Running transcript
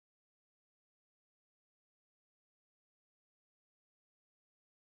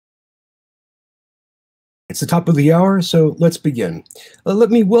It's the top of the hour, so let's begin. Let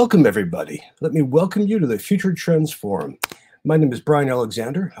me welcome everybody. Let me welcome you to the Future Trends Forum. My name is Brian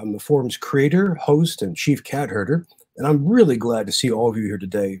Alexander. I'm the forum's creator, host, and chief cat herder, and I'm really glad to see all of you here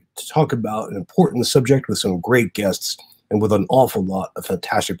today to talk about an important subject with some great guests and with an awful lot of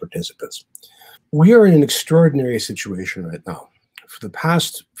fantastic participants. We are in an extraordinary situation right now. For the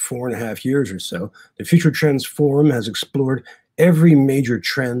past 4.5 years or so, the Future Trends Forum has explored every major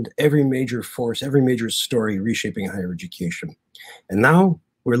trend, every major force, every major story reshaping higher education. And now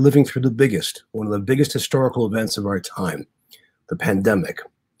we're living through one of the biggest historical events of our time, the pandemic.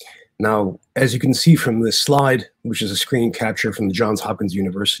 Now, as you can see from this slide, which is a screen capture from the Johns Hopkins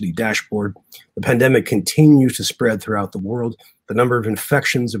University dashboard, the pandemic continues to spread throughout the world. The number of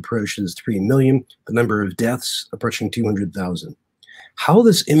infections approaches 3 million, the number of deaths approaching 200,000. How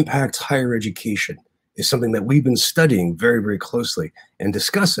this impacts higher education is something that we've been studying very, very closely and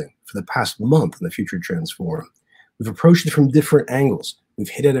discussing for the past month in the Future Trends Forum. We've approached it from different angles. We've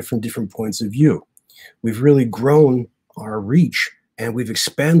hit at it from different points of view. We've really grown our reach and we've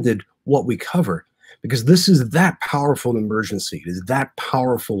expanded what we cover because this is that powerful an emergency. It is that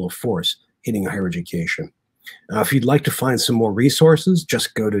powerful a force hitting higher education. If you'd like to find some more resources,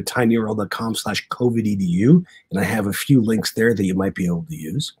 just go to tinyurl.com/COVIDEDU, and I have a few links there that you might be able to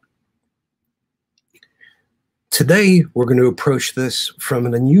use. Today, we're going to approach this from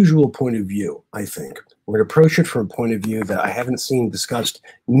an unusual point of view, I think. We're going to approach it from a point of view that I haven't seen discussed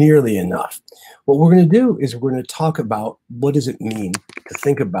nearly enough. What we're going to do is we're going to talk about what does it mean to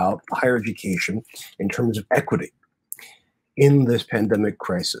think about higher education in terms of equity in this pandemic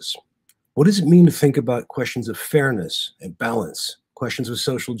crisis. What does it mean to think about questions of fairness and balance, questions of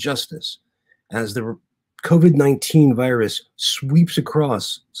social justice, as the COVID-19 virus sweeps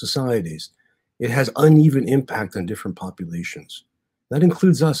across societies? It has uneven impact on different populations. That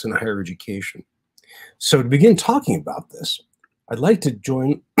includes us in higher education. So to begin talking about this, I'd like to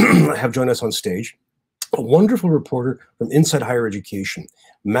have join us on stage a wonderful reporter from Inside Higher Education,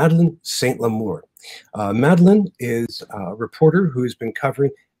 Madeline St. Madeline is a reporter who has been covering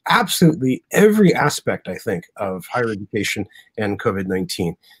absolutely every aspect, I think, of higher education and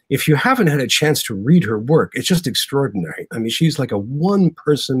COVID-19. If you haven't had a chance to read her work, it's just extraordinary. I mean, she's like a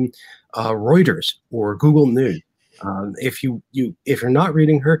one-person Reuters or Google News. If you're not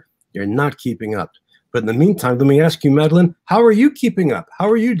reading her, you're not keeping up. But in the meantime, let me ask you, Madeline, how are you keeping up? How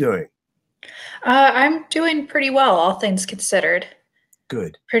are you doing? I'm doing pretty well, all things considered.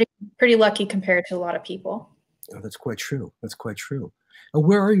 Good. Pretty lucky compared to a lot of people. Oh, that's quite true. That's quite true.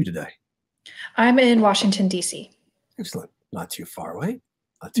 Where are you today? I'm in Washington, D.C. Excellent. Not too far away.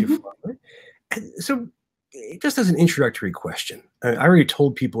 Not too far away. And so just as an introductory question, I already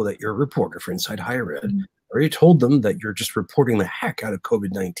told people that you're a reporter for Inside Higher Ed. I already told them that you're just reporting the heck out of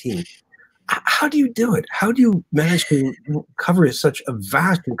COVID-19. How do you do it? How do you manage to cover such a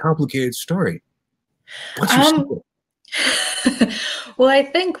vast and complicated story? What's your secret? Well, I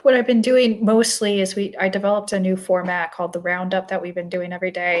think what I've been doing mostly is I developed a new format called the Roundup that we've been doing every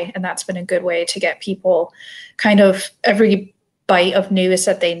day. And that's been a good way to get people kind of every bite of news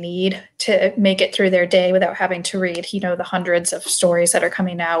that they need to make it through their day without having to read, the hundreds of stories that are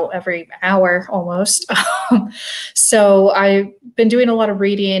coming out every hour almost. So I've been doing a lot of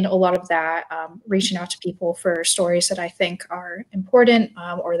reading, a lot of that, reaching out to people for stories that I think are important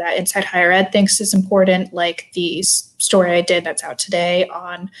or that Inside Higher Ed thinks is important, like the story I did that's out today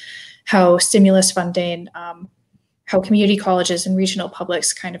on how stimulus funding, how community colleges and regional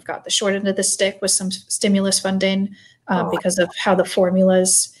publics kind of got the short end of the stick with some stimulus funding because of how the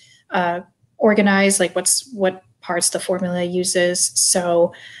formulas organize, like what parts the formula uses.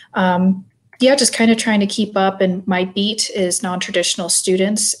 So yeah, just kind of trying to keep up. And my beat is non-traditional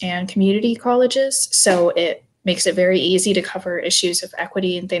students and community colleges. So it makes it very easy to cover issues of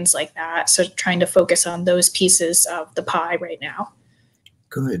equity and things like that. So trying to focus on those pieces of the pie right now.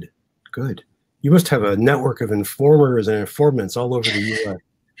 Good, good. You must have a network of informers and informants all over the U.S.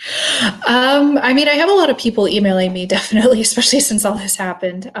 I mean, I have a lot of people emailing me, definitely, especially since all this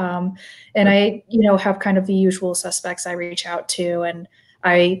happened. And I, have kind of the usual suspects I reach out to. And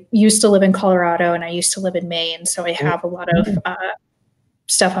I used to live in Colorado and I used to live in Maine. So I have a lot of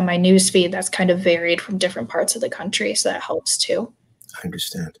stuff on my newsfeed that's kind of varied from different parts of the country. So that helps too. I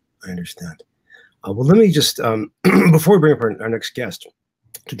understand. Well, let me just, before we bring up our next guest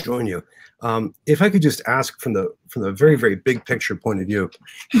to join you, if I could just ask from the very, very big picture point of view,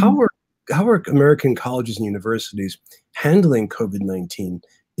 how are American colleges and universities handling COVID-19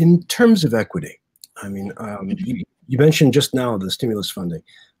 in terms of equity? I mean, you mentioned just now the stimulus funding,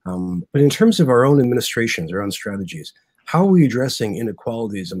 but in terms of our own administrations, our own strategies, how are we addressing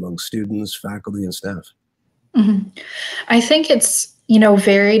inequalities among students, faculty, and staff? Mm-hmm. I think it's,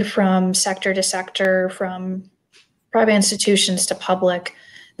 varied from sector to sector, from private institutions to public,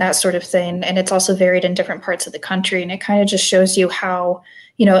 that sort of thing. And it's also varied in different parts of the country. And it kind of just shows you how,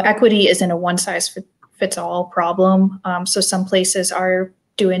 equity isn't a one size fits all problem. So some places are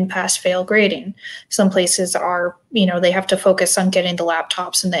doing pass fail grading. Some places are, they have to focus on getting the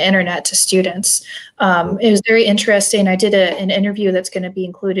laptops and the internet to students. It was very interesting. I did an interview that's going to be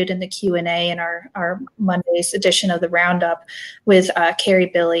included in the Q&A in our Monday's edition of the Roundup with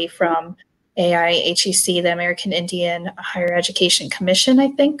Carrie Billy from AIHEC, the American Indian Higher Education Commission, I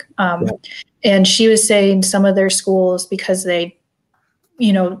think. And she was saying some of their schools, because they,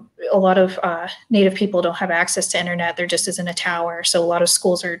 a lot of Native people don't have access to internet. There just isn't a tower. So a lot of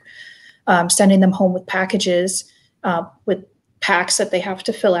schools are sending them home with packages, with packs that they have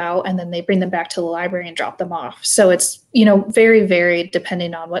to fill out, and then they bring them back to the library and drop them off. So it's, very varied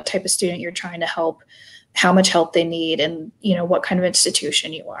depending on what type of student you're trying to help, how much help they need, and, what kind of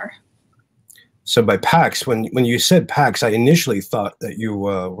institution you are. So by packs, when you said packs, I initially thought that you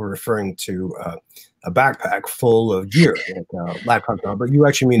were referring to a backpack full of gear, like laptop, but you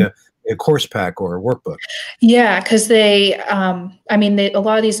actually mean a course pack or a workbook. Yeah, because they, a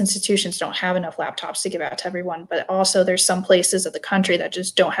lot of these institutions don't have enough laptops to give out to everyone, but also there's some places of the country that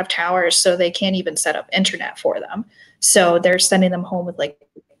just don't have towers, so they can't even set up internet for them. So they're sending them home with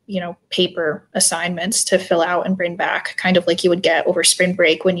paper assignments to fill out and bring back, kind of like you would get over spring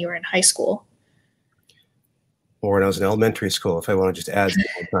break when you were in high school. Or when I was in elementary school, if I want to just add some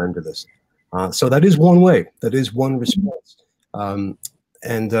more time to this. So that is one way. That is one response.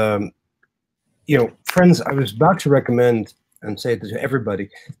 Friends, I was about to recommend and say to everybody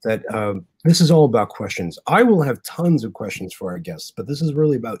that this is all about questions. I will have tons of questions for our guests, but this is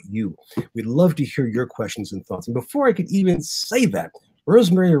really about you. We'd love to hear your questions and thoughts. And before I could even say that,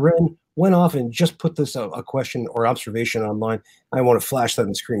 Rosemary Wren went off and just put this a question or observation online. I want to flash that on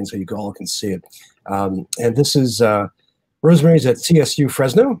the screen so you all can see it. And this is Rosemary's at CSU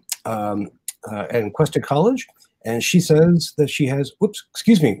Fresno and Cuesta College. And she says that she has, whoops,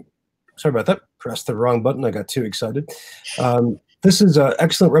 excuse me. Sorry about that. Pressed the wrong button. I got too excited. This is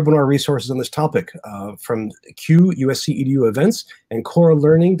excellent webinar resources on this topic from Q, USC EDU events, and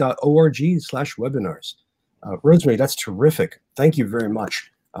coralearning.org/webinars. Rosemary, that's terrific. Thank you very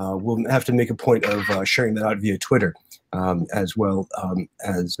much. We'll have to make a point of sharing that out via Twitter as well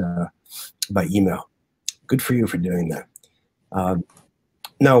as by email. Good for you for doing that.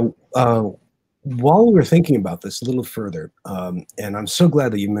 Now, while we were thinking about this a little further, and I'm so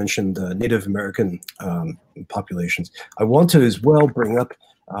glad that you mentioned Native American populations, I want to as well bring up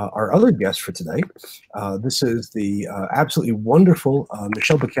our other guest for today. This is the absolutely wonderful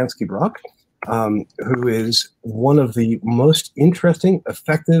Michelle Pacansky-Brock, who is one of the most interesting,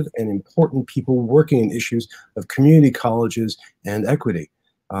 effective, and important people working in issues of community colleges and equity.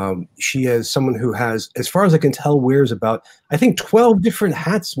 She is someone who has, as far as I can tell, wears about, I think, 12 different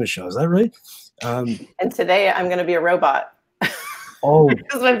hats, Michelle. Is that right? And today I'm going to be a robot. Oh.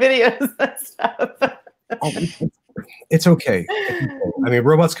 Because my videos and stuff. It's okay. I mean,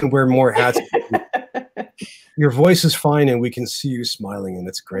 robots can wear more hats. Your voice is fine, and we can see you smiling, and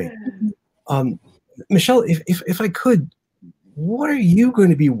it's great. Michelle, if I could, what are you going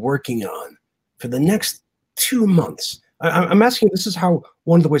to be working on for the next 2 months? I'm asking, this is how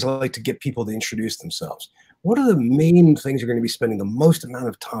one of the ways I like to get people to introduce themselves. What are the main things you're going to be spending the most amount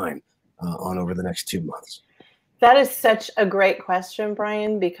of time on over the next 2 months? That is such a great question,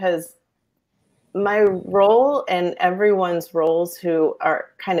 Brian, because my role and everyone's roles who are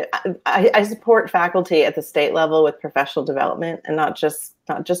kind of, I support faculty at the state level with professional development, and not just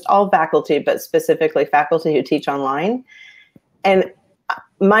all faculty, but specifically faculty who teach online. And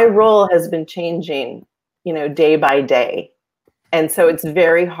my role has been changing, day by day. And so it's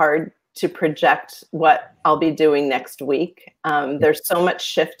very hard to project what I'll be doing next week. There's so much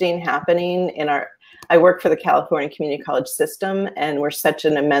shifting happening I work for the California Community College system, and we're such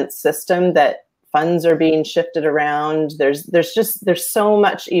an immense system that funds are being shifted around. There's so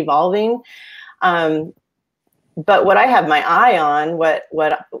much evolving. But what I have my eye on, what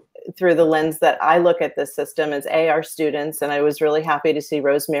through the lens that I look at this system is our students. And I was really happy to see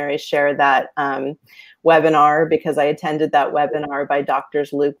Rosemary share that webinar, because I attended that webinar by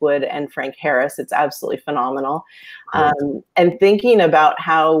Drs. Luke Wood and Frank Harris. It's absolutely phenomenal. And thinking about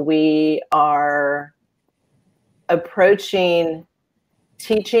how we are approaching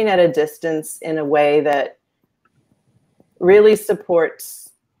teaching at a distance in a way that really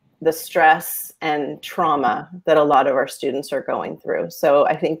supports the stress and trauma that a lot of our students are going through. So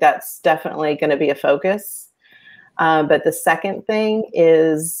I think that's definitely going to be a focus. But the second thing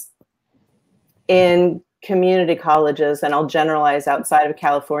is in community colleges, and I'll generalize outside of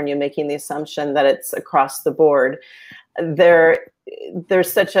California, making the assumption that it's across the board,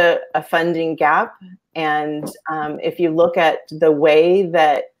 there's such a funding gap. And if you look at the way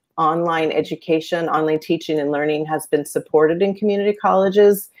that online education, online teaching and learning has been supported in community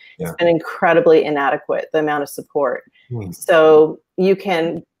colleges, it's been incredibly inadequate, the amount of support. So you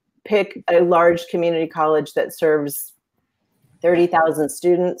can pick a large community college that serves 30,000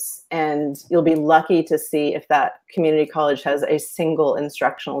 students, and you'll be lucky to see if that community college has a single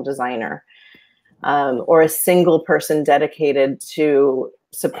instructional designer or a single person dedicated to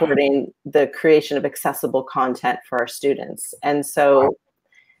supporting the creation of accessible content for our students. And so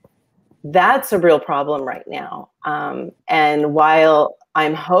that's a real problem right now. And while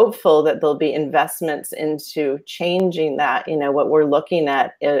I'm hopeful that there'll be investments into changing that, you know, what we're looking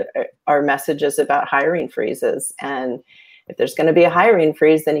at are messages about hiring freezes. And if there's going to be a hiring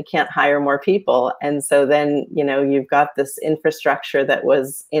freeze, then you can't hire more people. And so then, you know, you've got this infrastructure that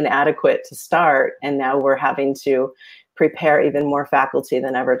was inadequate to start, and now we're having to prepare even more faculty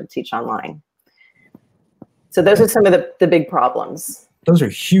than ever to teach online. So those are some of the big problems. Those are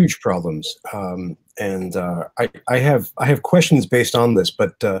huge problems, and I have questions based on this,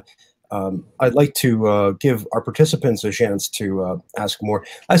 but I'd like to give our participants a chance to ask more.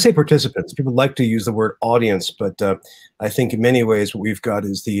 I say participants; people like to use the word audience, but I think in many ways what we've got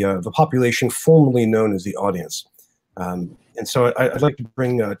is the population formerly known as the audience. And so I'd like to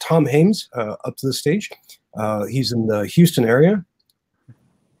bring Tom Hames up to the stage. He's in the Houston area.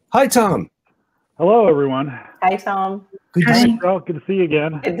 Hi, Tom. Hello, everyone. Hi, Tom. Good to Hi, see you. Michelle. Good to see you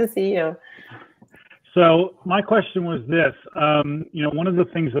again. Good to see you. So my question was this, you know, one of the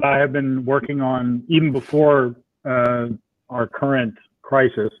things that I have been working on even before our current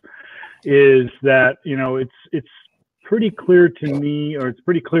crisis is that, you know, it's pretty clear to me, or it's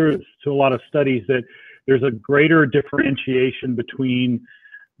pretty clear to a lot of studies, that there's a greater differentiation between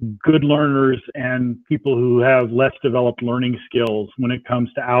good learners and people who have less developed learning skills when it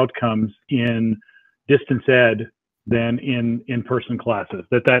comes to outcomes in distance ed than in in-person classes.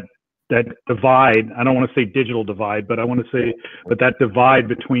 That divide, I don't want to say digital divide, but I want to say, but that divide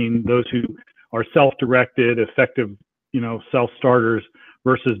between those who are self-directed, effective, you know, self-starters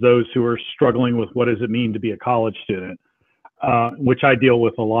versus those who are struggling with what does it mean to be a college student, which I deal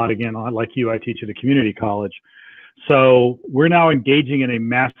with a lot. Again, like you, I teach at a community college. So we're now engaging in a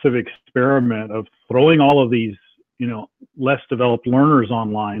massive experiment of throwing all of these, you know, less developed learners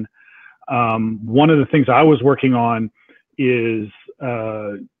online. One of the things I was working on is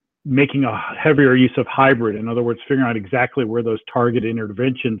making a heavier use of hybrid. In other words, figuring out exactly where those targeted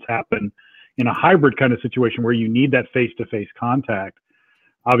interventions happen in a hybrid kind of situation where you need that face-to-face contact.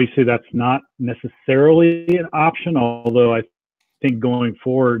 Obviously, that's not necessarily an option, although I think going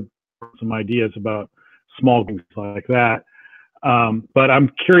forward, some ideas about small things like that. But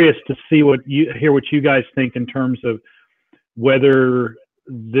I'm curious to hear what you guys think in terms of whether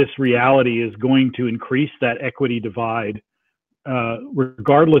this reality is going to increase that equity divide,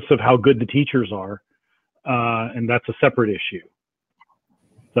 regardless of how good the teachers are, and that's a separate issue.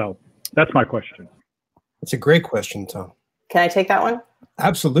 So that's my question. That's a great question, Tom. Can I take that one?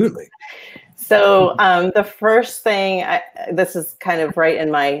 Absolutely. So the first thing, this is kind of right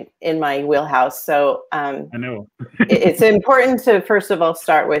in my wheelhouse. So I know it's important to first of all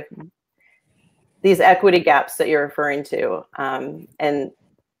start with these equity gaps that you're referring to, and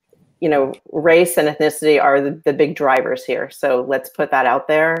you know, race and ethnicity are the big drivers here. So let's put that out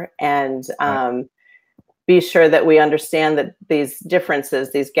there and be sure that we understand that these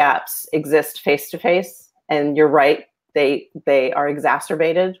differences, these gaps exist face to face. And you're right. They are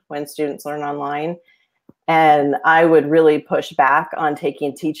exacerbated when students learn online. And I would really push back on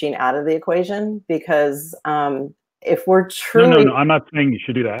taking teaching out of the equation, because if we're truly— No, I'm not saying you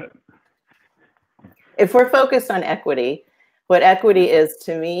should do that. If we're focused on equity, what equity is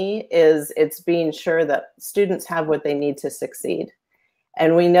to me is it's being sure that students have what they need to succeed.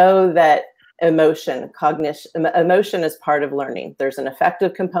 And we know that emotion is part of learning. There's an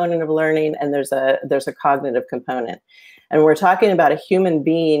affective component of learning, and there's a cognitive component. And we're talking about a human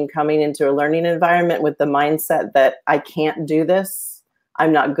being coming into a learning environment with the mindset that I can't do this,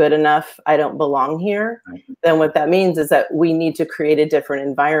 I'm not good enough, I don't belong here. Then what that means is that we need to create a different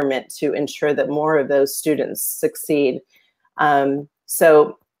environment to ensure that more of those students succeed.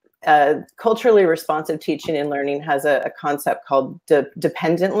 Culturally responsive teaching and learning has a concept called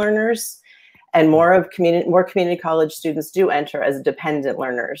dependent learners. And more community college students do enter as dependent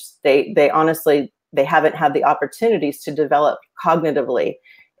learners. They honestly, they haven't had the opportunities to develop cognitively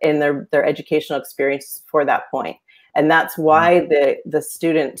in their educational experience for that point. And that's why the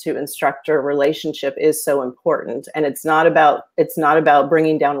student to instructor relationship is so important. And it's not about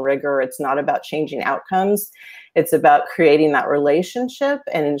bringing down rigor. It's not about changing outcomes. It's about creating that relationship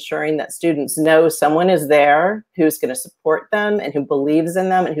and ensuring that students know someone is there who's going to support them and who believes in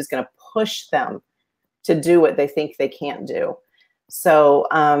them and who's going to push them to do what they think they can't do. So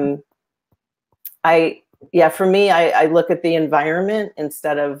for me, I look at the environment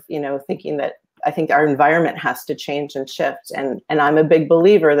instead of, thinking that I think our environment has to change and shift. And I'm a big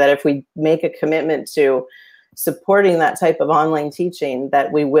believer that if we make a commitment to supporting that type of online teaching,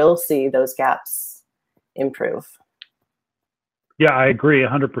 that we will see those gaps improve. Yeah, I agree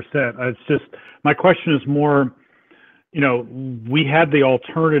 100%. It's just, my question is more, we had the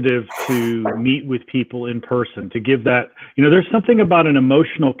alternative to meet with people in person, to give that, there's something about an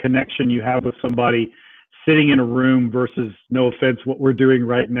emotional connection you have with somebody sitting in a room versus, no offense, what we're doing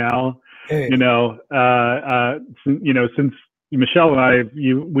right now. Hey. Since Michelle and I,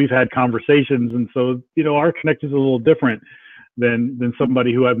 we've had conversations, and so, our connection is a little different than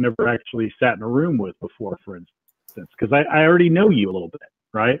somebody who I've never actually sat in a room with before, for instance, because I already know you a little bit,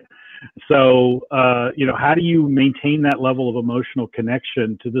 right? So, how do you maintain that level of emotional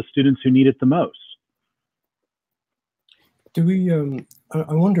connection to the students who need it the most? Do we,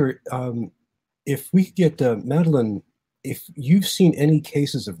 I wonder if we could get Madeline, if you've seen any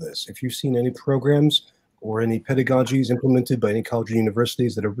cases of this, if you've seen any programs or any pedagogies implemented by any college or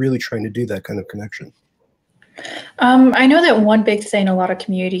universities that are really trying to do that kind of connection. I know that one big thing a lot of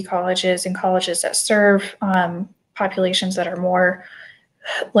community colleges and colleges that serve populations that are more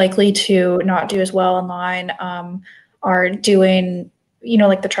likely to not do as well online are doing,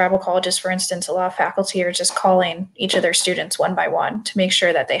 like the tribal colleges, for instance, a lot of faculty are just calling each of their students one by one to make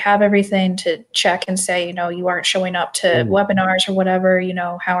sure that they have everything, to check and say, you aren't showing up to webinars or whatever,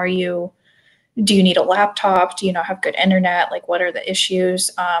 how are you? Do you need a laptop? Do you not have good internet? Like, what are the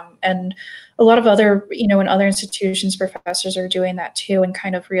issues? And a lot of other, in other institutions, professors are doing that too, and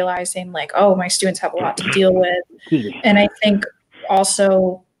kind of realizing like, oh, my students have a lot to deal with. And I think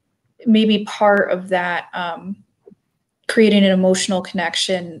also maybe part of that creating an emotional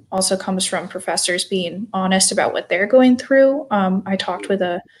connection also comes from professors being honest about what they're going through. I talked with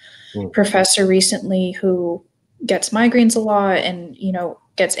a professor recently who gets migraines a lot and,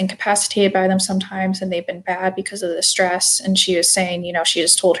 gets incapacitated by them sometimes, and they've been bad because of the stress. And she was saying, she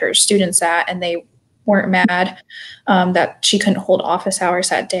just told her students that, and they weren't mad that she couldn't hold office hours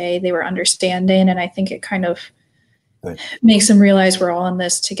that day. They were understanding. And I think it kind of makes them realize we're all in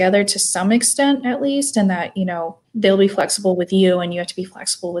this together to some extent, at least, and that, they'll be flexible with you and you have to be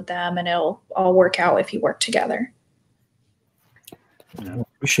flexible with them, and it'll all work out if you work together. Yeah.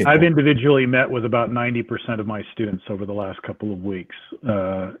 I've individually met with about 90% of my students over the last couple of weeks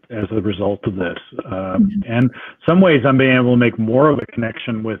as a result of this. And some ways I'm being able to make more of a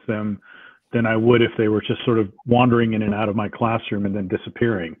connection with them than I would if they were just sort of wandering in and out of my classroom and then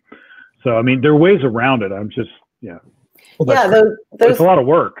disappearing. So, I mean, there are ways around it. I'm just, it's a lot of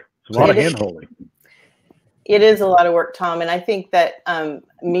work. It's a lot of hand-holding. It is a lot of work, Tom. And I think that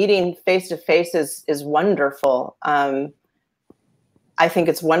meeting face-to-face is wonderful. I think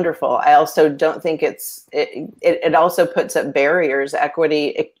it's wonderful. I also don't think it also puts up barriers.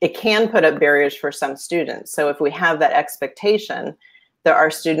 Equity, it can put up barriers for some students. So if we have that expectation, there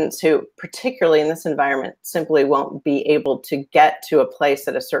are students who, particularly in this environment, simply won't be able to get to a place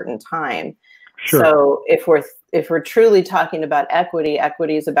at a certain time. Sure. So if we're truly talking about equity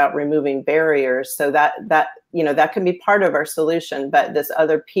is about removing barriers. So that can be part of our solution. But this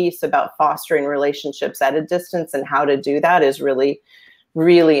other piece about fostering relationships at a distance and how to do that is really,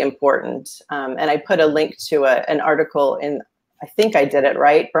 really important. And I put a link to an article in, I think I did it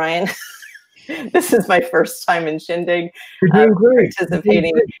right, Brian. This is my first time in Shindig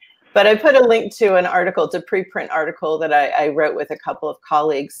participating. But I put a link to an article, to preprint article that I wrote with a couple of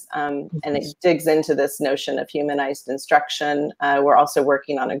colleagues, and it digs into this notion of humanized instruction. We're also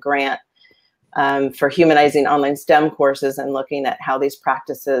working on a grant for humanizing online STEM courses and looking at how these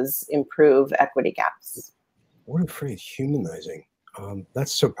practices improve equity gaps. What a phrase, humanizing.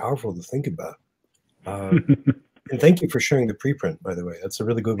 That's so powerful to think about. And thank you for sharing the preprint, by the way. That's a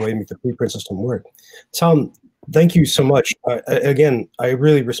really good way to make the preprint system work. Tom, thank you so much. Again, I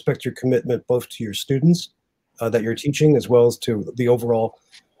really respect your commitment both to your students that you're teaching, as well as to the overall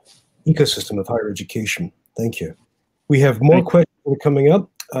ecosystem of higher education. Thank you. We have more questions coming up,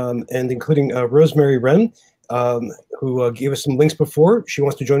 and including Rosemary Wren, who gave us some links before. She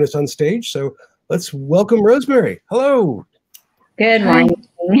wants to join us on stage. So let's welcome Rosemary. Hello. Good morning.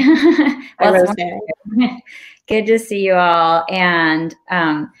 Well, good to see you all. And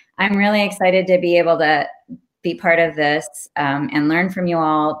I'm really excited to be able to be part of this and learn from you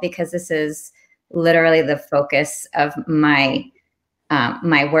all, because this is literally the focus of my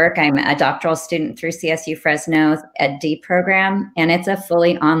work. I'm a doctoral student through CSU Fresno's EdD program, and it's a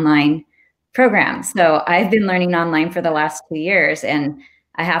fully online program. So I've been learning online for the last 2 years, and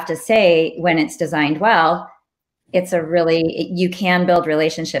I have to say, when it's designed well, it's you can build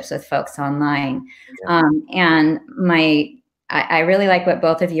relationships with folks online. And I really like what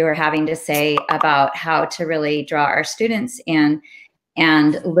both of you are having to say about how to really draw our students in,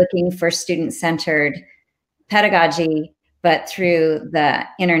 and looking for student-centered pedagogy, but through the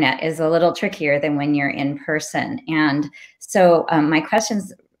internet is a little trickier than when you're in person. And so my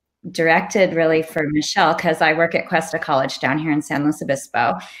question's directed really for Michelle, because I work at Cuesta College down here in San Luis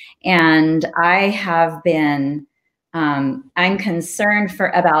Obispo. And I have been, I'm concerned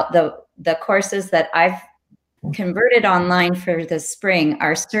about the courses that I've converted online for the spring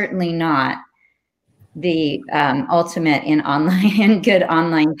are certainly not the ultimate in online and good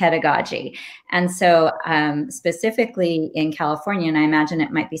online pedagogy. And so specifically in California, and I imagine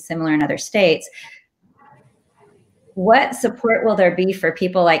it might be similar in other states, what support will there be for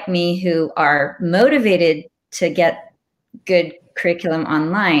people like me who are motivated to get good curriculum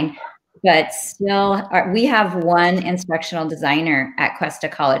online, but still we have one instructional designer at Cuesta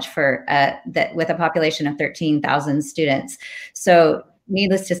College for with a population of 13,000 students. So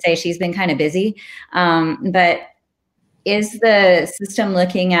needless to say, she's been kind of busy, but is the system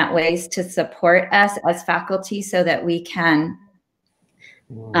looking at ways to support us as faculty so that we can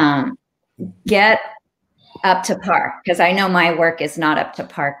get up to par? Because I know my work is not up to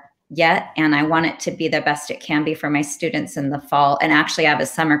par yet, and I want it to be the best it can be for my students in the fall. And actually, I have a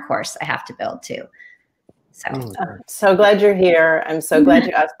summer course I have to build too. So, so glad you're here. I'm so glad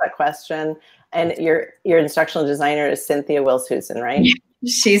you asked that question. And your instructional designer is Cynthia Wilshusen, right?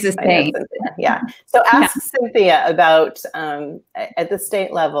 She's a saint. Yeah. So ask Cynthia about at the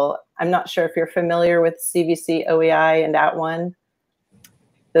state level. I'm not sure if you're familiar with CVC, OEI, and @1.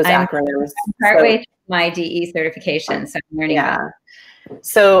 Those acronyms. I'm partway through my DE certification, so I'm learning about it.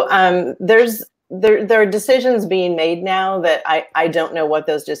 So there are decisions being made now that I don't know what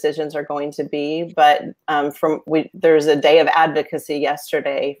those decisions are going to be, but there's a day of advocacy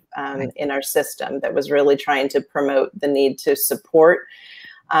yesterday in our system that was really trying to promote the need to support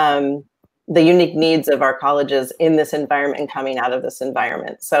the unique needs of our colleges in this environment and coming out of this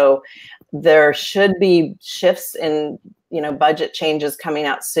environment. So there should be shifts in budget changes coming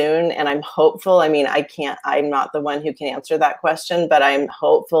out soon. And I'm hopeful, I'm not the one who can answer that question, but I'm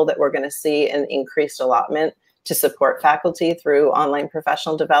hopeful that we're going to see an increased allotment to support faculty through online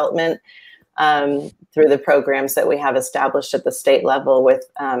professional development, through the programs that we have established at the state level with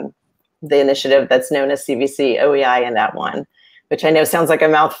the initiative that's known as CVC, OEI, and @1, which I know sounds like a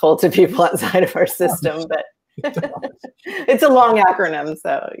mouthful to people outside of our system, but it's a long acronym,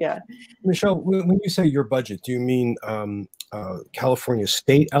 so yeah. Michelle, when you say your budget, do you mean California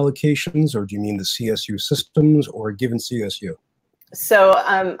state allocations, or do you mean the CSU systems, or a given CSU? So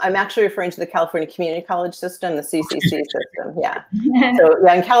I'm actually referring to the California Community College system, the CCC system, yeah. So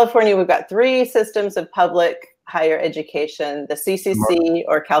yeah, in California, we've got 3 systems of public higher education: the CCC,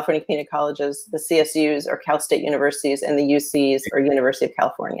 or California Community Colleges, the CSUs, or Cal State Universities, and the UCs, or University of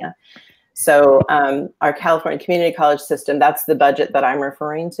California. So our California Community College system, that's the budget that I'm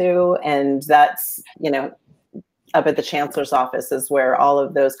referring to. And that's, up at the Chancellor's office is where all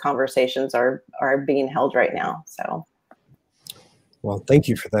of those conversations are being held right now. So. Well, thank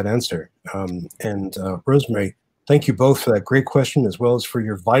you for that answer. And Rosemary, thank you both for that great question, as well as for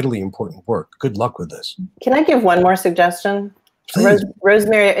your vitally important work. Good luck with this. Can I give one more suggestion?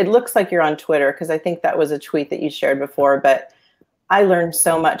 Rosemary, it looks like you're on Twitter, because I think that was a tweet that you shared before, but I learned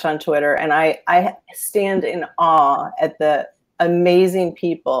so much on Twitter, and I stand in awe at the amazing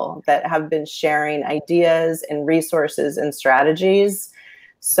people that have been sharing ideas and resources and strategies.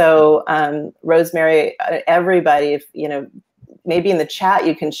 So Rosemary, everybody, if maybe in the chat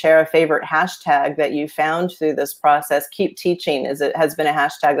you can share a favorite hashtag that you found through this process. Keep Teaching has been a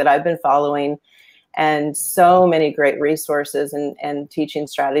hashtag that I've been following, and so many great resources and teaching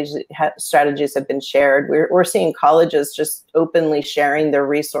strategies have been shared. We're seeing colleges just openly sharing their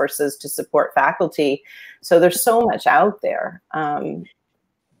resources to support faculty. So there's so much out there.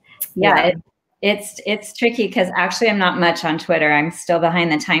 It's tricky, because actually I'm not much on Twitter. I'm still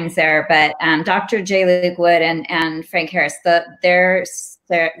behind the times there. But Dr. J. Luke Wood and Frank Harris, their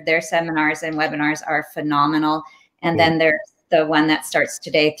seminars and webinars are phenomenal. And then there's the one that starts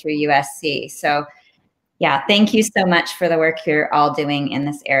today through USC. So yeah, thank you so much for the work you're all doing in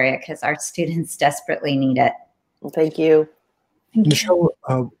this area, because our students desperately need it. Well, thank you. Michelle,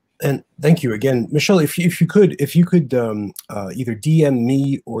 And thank you again, Michelle. If you could either DM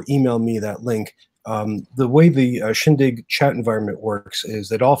me or email me that link. The way the Shindig chat environment works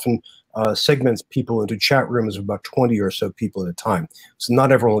is it often segments people into chat rooms of about 20 or so people at a time. So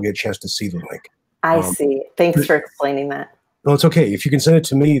not everyone will get a chance to see the link. I see. Thanks for explaining that. No, it's okay. If you can send it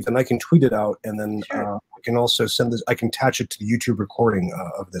to me, then I can tweet it out, and then Sure. I can also send this. I can attach it to the YouTube recording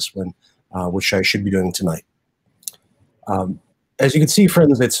of this one, which I should be doing tonight. As you can see,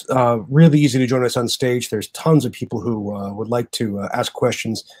 friends, it's really easy to join us on stage. There's tons of people who would like to ask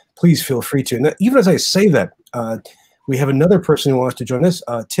questions. Please feel free to. And even as I say that, we have another person who wants to join us,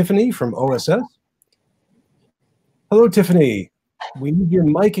 Tiffany from OSS. Hello, Tiffany. We need your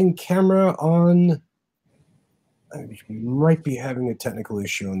mic and camera on. We might be having a technical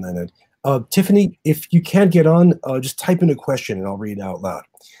issue on that end. Tiffany, if you can't get on, just type in a question and I'll read it out loud.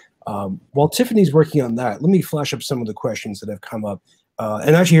 While Tiffany's working on that, let me flash up some of the questions that have come up.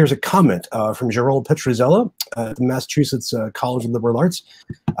 And actually, here's a comment from Gerald Petrozella at the Massachusetts College of Liberal Arts.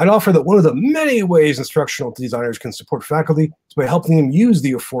 I'd offer that one of the many ways instructional designers can support faculty is by helping them use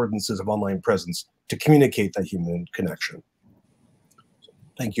the affordances of online presence to communicate that human connection.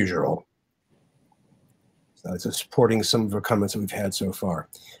 Thank you, Gerald. So supporting some of the comments that we've had so far.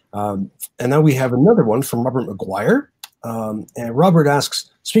 And now we have another one from Robert McGuire. And Robert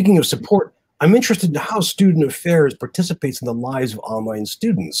asks, speaking of support, I'm interested in how student affairs participates in the lives of online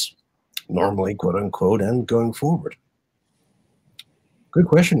students, normally, quote unquote, and going forward. Good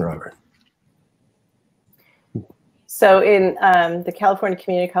question, Robert. So in the California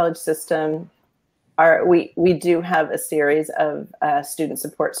Community College system, we do have a series of student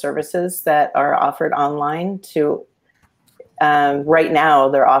support services that are offered online to, right now,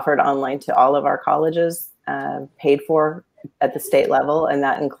 they're offered online to all of our colleges, paid for at the state level, and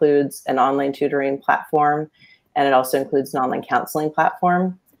that includes an online tutoring platform, and it also includes an online counseling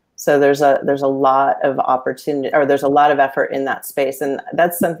platform. So there's a lot of opportunity, or there's a lot of effort in that space, and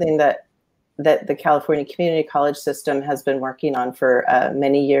that's something that the California Community College system has been working on for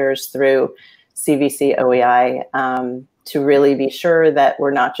many years through CVC OEI, to really be sure that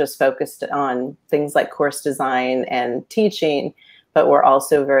we're not just focused on things like course design and teaching, but we're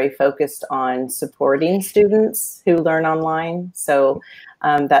also very focused on supporting students who learn online. So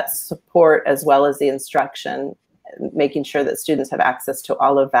that support, as well as the instruction, making sure that students have access to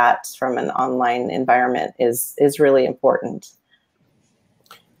all of that from an online environment is really important.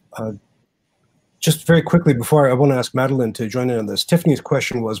 Just very quickly before I want to ask Madeline to join in on this, Tiffany's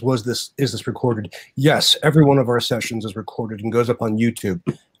question is this recorded? Yes, every one of our sessions is recorded and goes up on YouTube.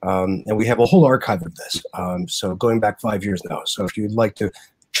 And we have a whole archive of this. So going back 5 years now. So if you'd like to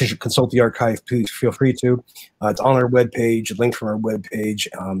consult the archive, please feel free to. It's on our webpage, linked from our webpage,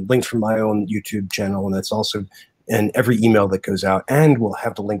 linked from my own YouTube channel, and that's also in every email that goes out. And we'll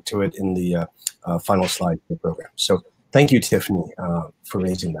have the link to it in the final slide of the program. So thank you, Tiffany, for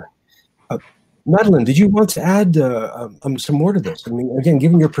raising that. Madeline, did you want to add some more to this? I mean, again,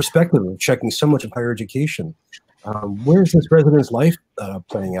 given your perspective of checking so much of higher education, where's this resident's life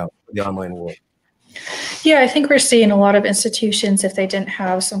playing out in the online world? Yeah, I think we're seeing a lot of institutions, if they didn't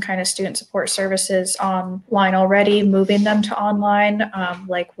have some kind of student support services online already, moving them to online,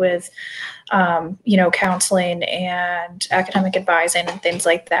 like with, counseling and academic advising and things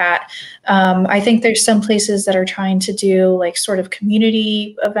like that. I think there's some places that are trying to do like sort of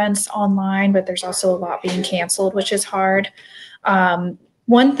community events online, but there's also a lot being canceled, which is hard.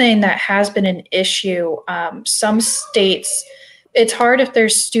 One thing that has been an issue, some states, it's hard if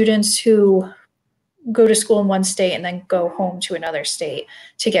there's students who go to school in one state and then go home to another state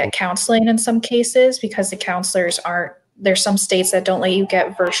to get counseling in some cases, because the counselors there's some states that don't let you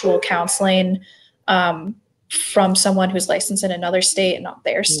get virtual counseling from someone who's licensed in another state and not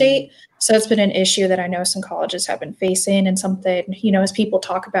their state. So it's been an issue that I know some colleges have been facing, and something, as people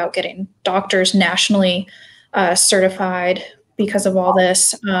talk about getting doctors nationally certified because of all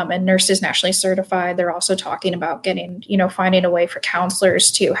this, and nurses nationally certified, they're also talking about getting, finding a way for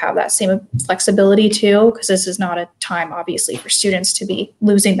counselors to have that same flexibility too, because this is not a time, obviously, for students to be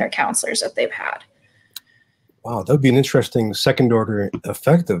losing their counselors that they've had. Wow, that would be an interesting second-order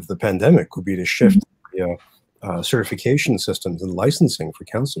effect of the pandemic, would be to shift the certification systems and licensing for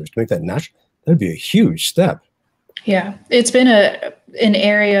counselors to make that national. That'd be a huge step. Yeah, it's been an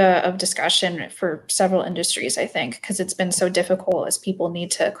area of discussion for several industries, I think, because it's been so difficult as people need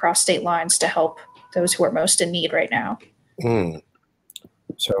to cross state lines to help those who are most in need right now.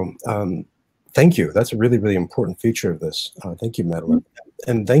 So thank you. That's a really, really important feature of this. Thank you, Madeline.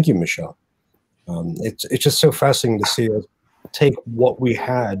 And thank you, Michelle. It's just so fascinating to see us take what we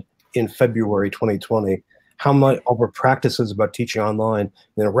had in February 2020, how much over practices about teaching online, and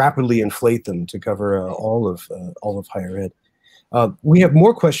then rapidly inflate them to cover all of higher ed. We have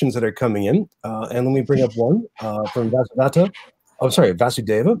more questions that are coming in, and let me bring up one from Vasudeva.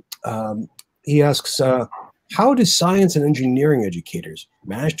 He asks, how do science and engineering educators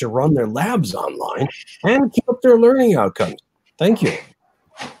manage to run their labs online and keep up their learning outcomes? Thank you.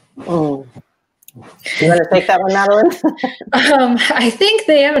 Oh. You want to take that one, Madeline? I think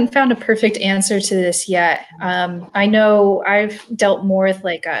they haven't found a perfect answer to this yet. I know I've dealt more with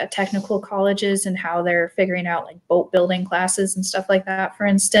like technical colleges and how they're figuring out like boat building classes and stuff like that, for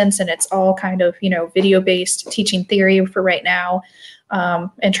instance, and it's all kind of, video-based teaching theory for right now,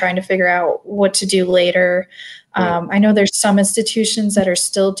 and trying to figure out what to do later. I know there's some institutions that are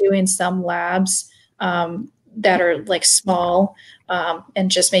still doing some labs that are like small, and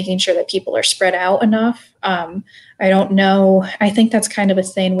just making sure that people are spread out enough. I don't know. I think that's kind of a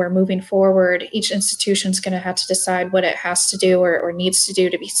thing where moving forward, each institution is going to have to decide what it has to do or needs to do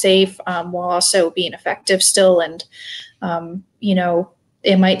to be safe, while also being effective still. And,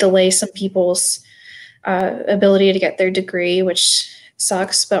 it might delay some people's ability to get their degree, which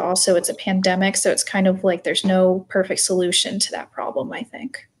sucks, but also it's a pandemic. So it's kind of like there's no perfect solution to that problem, I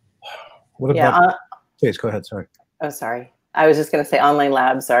think. What about, please go ahead, sorry. Oh, sorry. I was just going to say online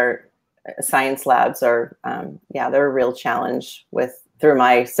labs science labs are, they're a real challenge through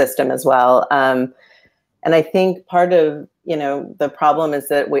my system as well. And I think part of, the problem is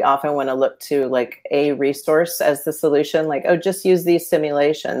that we often want to look to like a resource as the solution, like, oh, just use these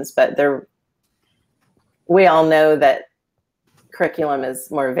simulations. But we all know that curriculum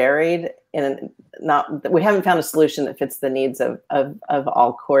is more varied and we haven't found a solution that fits the needs of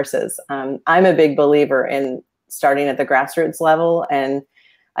all courses. I'm a big believer in starting at the grassroots level. And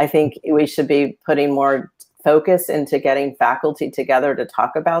I think we should be putting more focus into getting faculty together to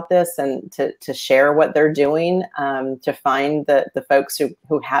talk about this and to share what they're doing, to find the folks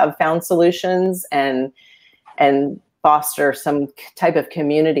who have found solutions and foster some type of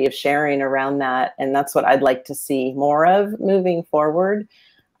community of sharing around that. And that's what I'd like to see more of moving forward.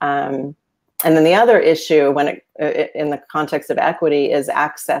 And then the other issue in the context of equity is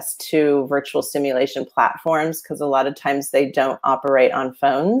access to virtual simulation platforms, because a lot of times they don't operate on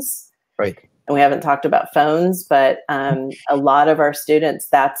phones. Right. And we haven't talked about phones, but a lot of our students,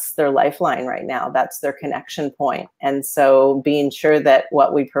 that's their lifeline right now. That's their connection point. And so being sure that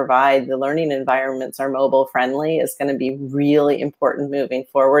what we provide, the learning environments are mobile friendly, is going to be really important moving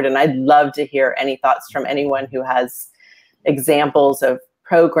forward. And I'd love to hear any thoughts from anyone who has examples of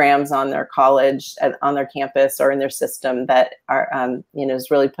programs on their college, on their campus, or in their system that are, is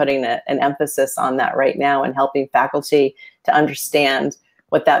really putting an emphasis on that right now and helping faculty to understand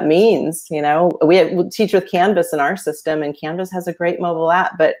what that means. We teach with Canvas in our system, and Canvas has a great mobile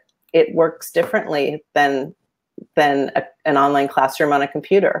app, but it works differently than an online classroom on a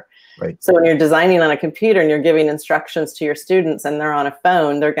computer. Right. So when you're designing on a computer and you're giving instructions to your students and they're on a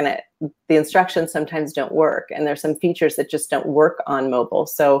phone, the instructions sometimes don't work. And there's some features that just don't work on mobile.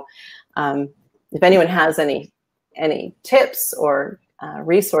 So if anyone has any tips or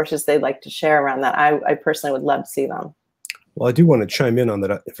resources they'd like to share around that, I personally would love to see them. Well, I do want to chime in on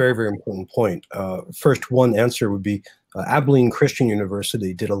that very, very important point. First, one answer would be Abilene Christian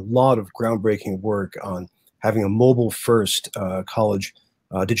University did a lot of groundbreaking work on having a mobile-first college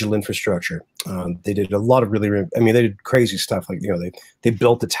digital infrastructure. They did a lot of they did crazy stuff. Like, they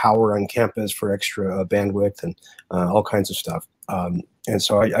built a tower on campus for extra bandwidth and all kinds of stuff. And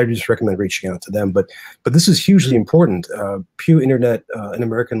so I just recommend reaching out to them. But this is hugely important. Pew Internet and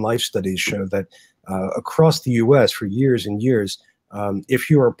American Life Studies show that across the U.S. for years and years, if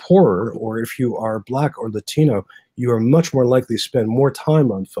you are poorer or if you are Black or Latino, you are much more likely to spend more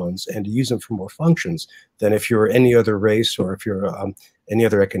time on phones and to use them for more functions than if you're any other race or if you're any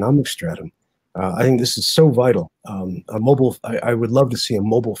other economic stratum. I think this is so vital. I would love to see a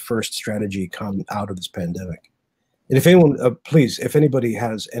mobile-first strategy come out of this pandemic. And if anyone, please, if anybody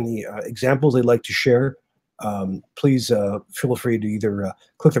has any examples they'd like to share, please feel free to either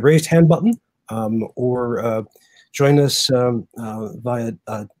click the raised hand button or join us via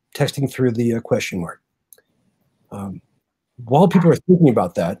texting through the question mark. While people are thinking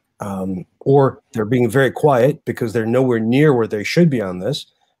about that, or they're being very quiet because they're nowhere near where they should be on this,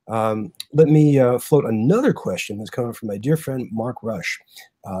 let me float another question that's coming from my dear friend, Mark Rush.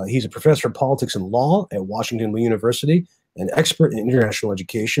 He's a professor of politics and law at Washington University, an expert in international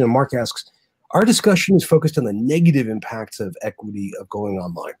education. And Mark asks, our discussion is focused on the negative impacts of equity of going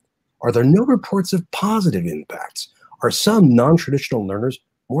online. Are there no reports of positive impacts? Are some non-traditional learners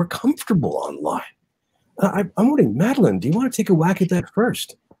more comfortable online? I'm wondering, Madeline, do you want to take a whack at that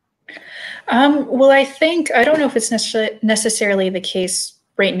first? Well, I don't know if it's necessarily the case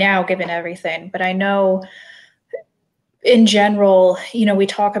right now, given everything, but I know in general, we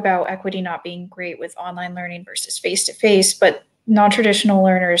talk about equity not being great with online learning versus face-to-face, but non-traditional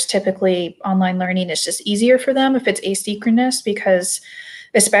learners, typically online learning is just easier for them if it's asynchronous,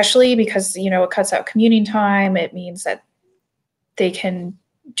 especially because it cuts out commuting time. It means that they can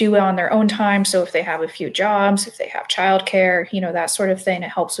do it on their own time. So if they have a few jobs, if they have childcare, that sort of thing, it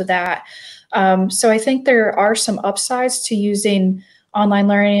helps with that. So I think there are some upsides to using online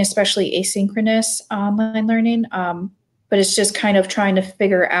learning, especially asynchronous online learning. But it's just kind of trying to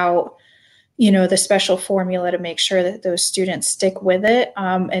figure out, the special formula to make sure that those students stick with it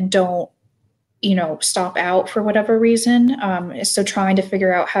and don't, stop out for whatever reason. So trying to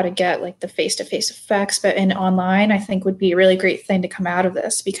figure out how to get like the face-to-face effects, but in online, I think would be a really great thing to come out of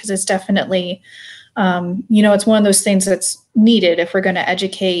this, because it's definitely, it's one of those things that's needed if we're going to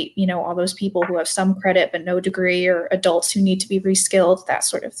educate, all those people who have some credit but no degree, or adults who need to be reskilled, that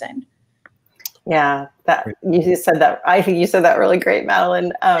sort of thing. Yeah, you said that. I think you said that really great,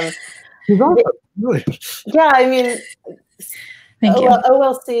 Madeline. Yeah, I mean, Thank you.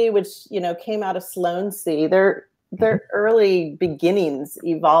 OLC, which came out of Sloan C, their early beginnings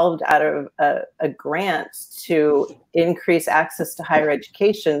evolved out of a grant to increase access to higher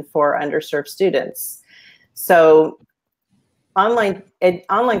education for underserved students. So online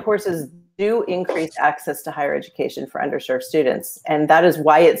courses do increase access to higher education for underserved students, and that is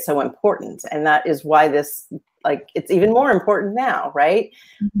why it's so important, and that is why this, it's even more important now, right?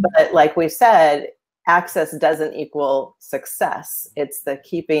 Mm-hmm. But like we said, access doesn't equal success. It's the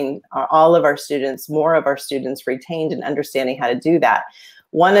keeping all of our students, more of our students, retained and understanding how to do that.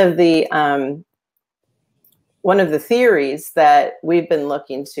 One of the theories that we've been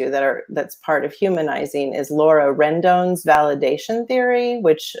looking to that's part of Humanizing is Laura Rendon's validation theory,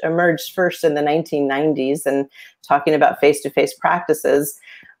 which emerged first in the 1990s and talking about face-to-face practices.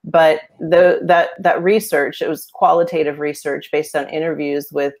 But that research, it was qualitative research based on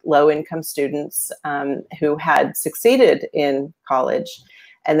interviews with low-income students who had succeeded in college.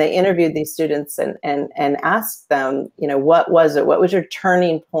 And they interviewed these students and asked them, what was it? What was your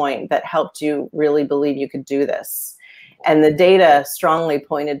turning point that helped you really believe you could do this? And the data strongly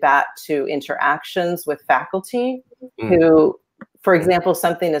pointed back to interactions with faculty who, for example,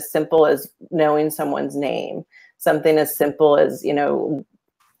 something as simple as knowing someone's name, something as simple as,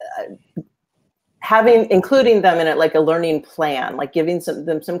 including them in it, like a learning plan, like giving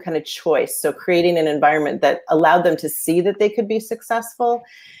them some kind of choice. So creating an environment that allowed them to see that they could be successful.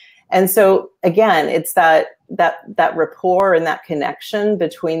 And so again, it's that rapport and that connection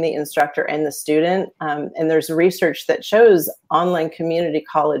between the instructor and the student. And there's research that shows online community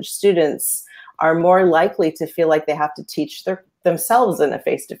college students are more likely to feel like they have to teach themselves in a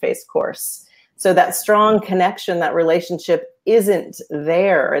face-to-face course. So that strong connection, that relationship isn't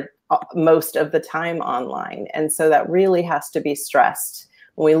there most of the time online. And so that really has to be stressed.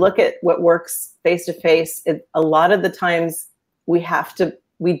 When we look at what works face-to-face, a lot of the times we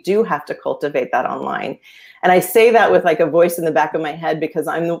do have to cultivate that online. And I say that with like a voice in the back of my head, because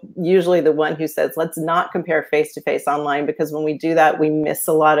I'm usually the one who says, let's not compare face-to-face online, because when we do that, we miss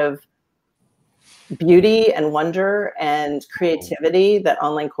a lot of beauty and wonder and creativity that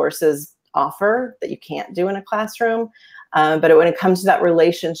online courses offer that you can't do in a classroom. But when it comes to that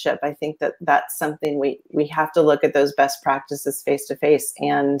relationship, I think that's something we have to look at those best practices face-to-face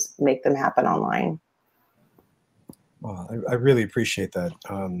and make them happen online. Well, I really appreciate that.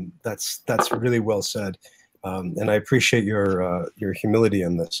 That's really well said, and I appreciate your humility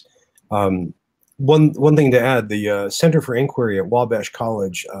in this. One thing to add: the Center for Inquiry at Wabash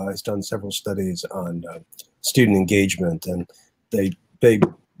College has done several studies on student engagement, and they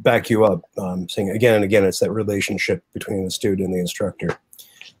back you up, saying again and again, it's that relationship between the student and the instructor.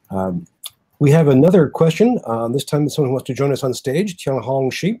 We have another question. This time, someone who wants to join us on stage,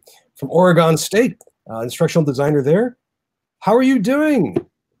 Tianhong Shi from Oregon State, instructional designer there. How are you doing?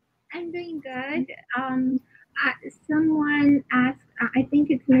 I'm doing good. Someone asked, I think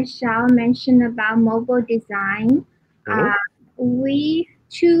it's Michelle, mentioned about mobile design. A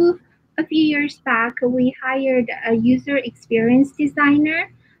few years back, we hired a user experience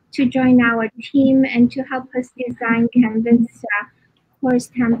designer to join our team and to help us design Canvas course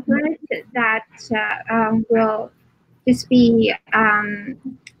template that will just be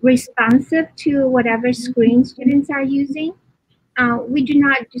responsive to whatever screen students are using. We do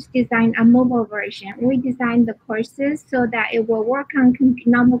not just design a mobile version. We design the courses so that it will work on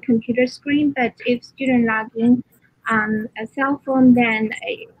normal computer screen, but if student log in on a cell phone, then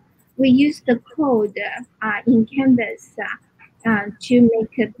we use the code in Canvas to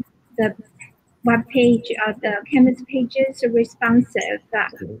make the web page or the Canvas pages responsive,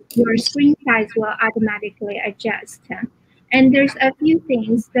 your screen size will automatically adjust. And there's a few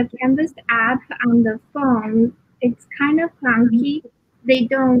things. The Canvas app on the phone, it's kind of clunky. They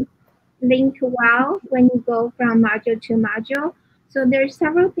don't link well when you go from module to module. So there's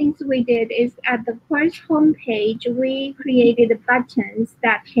several things we did is at the course homepage, we created buttons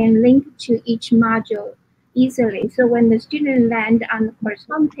that can link to each module easily. So when the student land on the course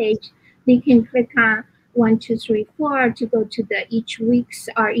homepage, they can click on 1, 2, 3, 4 to go to the each week's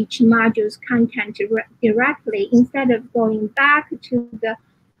or each module's content directly instead of going back to the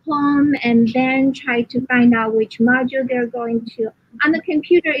home and then try to find out which module they're going to. On the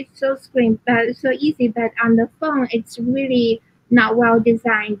computer, it's so so easy, but on the phone, it's really not well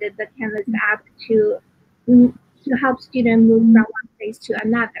designed, the Canvas app to help students move from one place to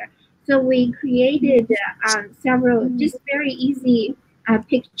another. So we created several just very easy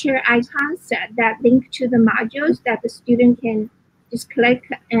picture icons that link to the modules that the student can just click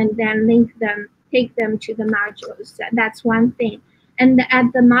and then link them, take them to the modules. That's one thing. And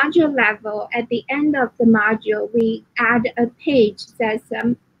at the module level, at the end of the module, we add a page that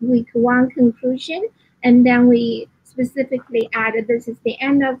says week 1 conclusion, and then we specifically added this is the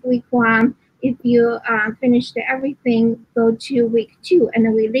end of week 1. If you finished everything, go to week 2, and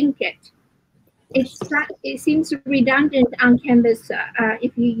then we link it. It seems redundant on Canvas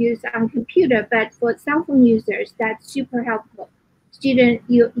if you use on computer, but for cell phone users, that's super helpful.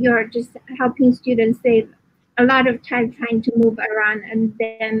 You're just helping students save a lot of time trying to move around, and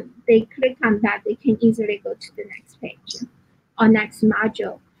then they click on that, they can easily go to the next page or next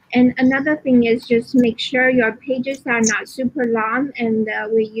module. And another thing is just make sure your pages are not super long, and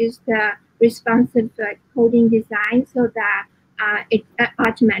we use the responsive coding design so that it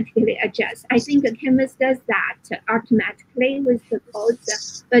automatically adjusts. I think Canvas does that automatically with the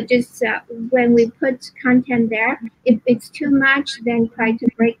codes, but just when we put content there, if it's too much, then try to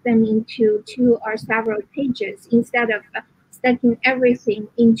break them into 2 or several pages instead of stacking everything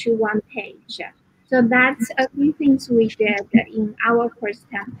into one page. So that's a few things we did in our course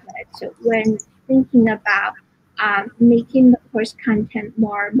template when thinking about making the course content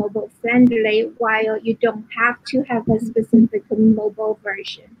more mobile friendly while you don't have to have a specific mobile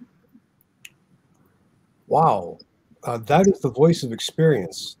version. Wow. That is the voice of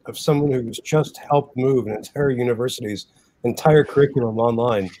experience of someone who's just helped move an entire university's entire curriculum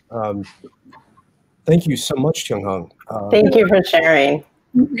online. Thank you so much, Kyung-Hong. Thank you for sharing.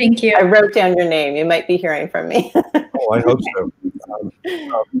 Thank you. I wrote down your name. You might be hearing from me. Oh, I hope so.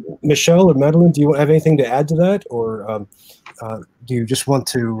 Michelle or Madeline, do you have anything to add to that, or do you just want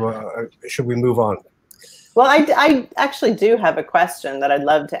to? Should we move on? Well, I actually do have a question that I'd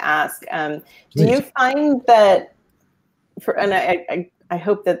love to ask. Do you find that, and I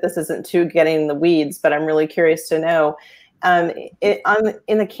hope that this isn't too getting in the weeds, but I'm really curious to know, in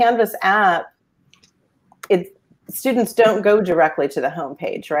the Canvas app, students don't go directly to the home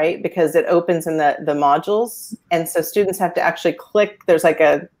page, right? Because it opens in the modules. And so students have to actually click, there's like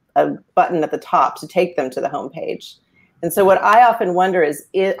a button at the top to take them to the home page. And so what I often wonder is,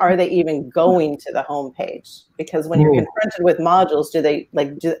 are they even going to the home page? Because when you're confronted with modules,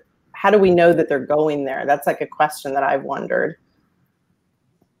 how do we know that they're going there? That's like a question that I've wondered.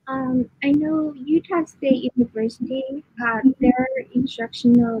 I know Utah State University, their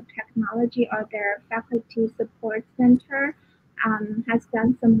instructional technology or their faculty support center has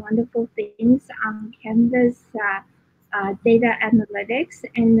done some wonderful things on Canvas data analytics.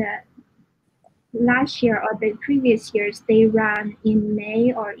 And last year or the previous years, they run in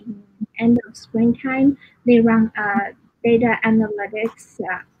May or in end of springtime, they run a data analytics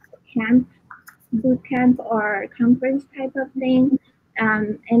camp, boot camp or conference type of thing.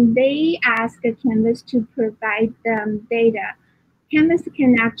 And they ask Canvas to provide them data. Canvas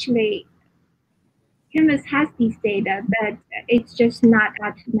has these data, but it's just not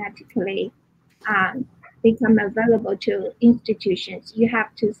automatically become available to institutions. You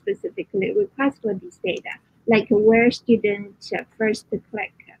have to specifically request for these data, like where students first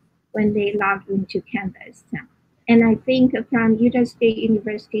click when they log into Canvas. And I think from Utah State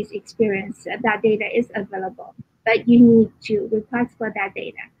University's experience, that data is available, but you need to request for that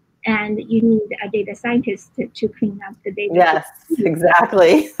data. And you need a data scientist to clean up the data. Yes,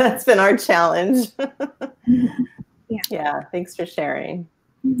 exactly. That's been our challenge. Yeah, thanks for sharing.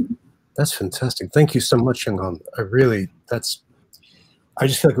 That's fantastic. Thank you so much, Kyung-Hong. I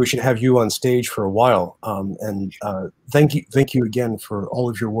just feel like we should have you on stage for a while. And thank you again for all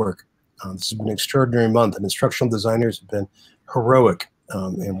of your work. This has been an extraordinary month, and instructional designers have been heroic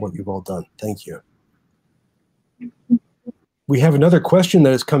in what you've all done. Thank you. We have another question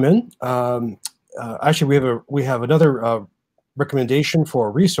that has come in. Actually, we have another recommendation for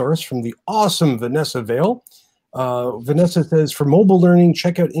a resource from the awesome Vanessa Vale. Vanessa says, for mobile learning,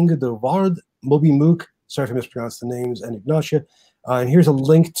 check out Inge de Waard, MobiMOOC. Sorry if I mispronounced the names, and Ignatia. And here's a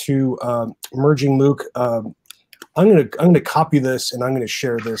link to Emerging MOOC. I'm gonna copy this and I'm gonna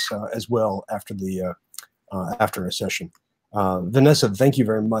share this as well after the after a session. Vanessa, thank you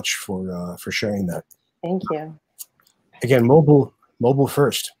very much for sharing that. Thank you. Again, mobile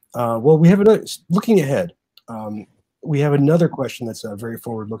first. Well, we have another, looking ahead. We have another question that's very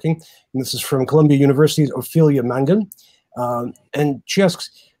forward-looking, and this is from Columbia University's Ophelia Mangan, and she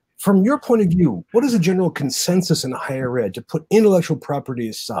asks, from your point of view, what is the general consensus in higher ed to put intellectual property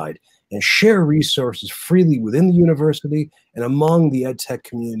aside and share resources freely within the university and among the ed tech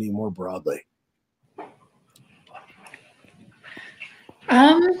community more broadly?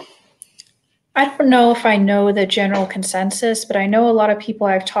 I don't know if I know the general consensus, but I know a lot of people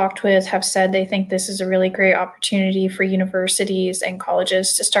I've talked with have said they think this is a really great opportunity for universities and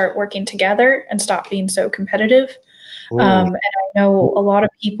colleges to start working together and stop being so competitive. And I know a lot of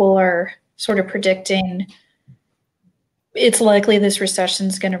people are sort of predicting it's likely this recession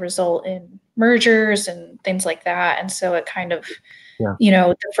is going to result in mergers and things like that. And so it kind of, you know,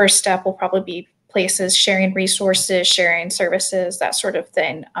 the first step will probably be places sharing resources, sharing services, that sort of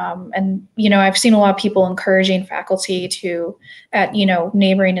thing. And, you know, I've seen a lot of people encouraging faculty to, at, you know,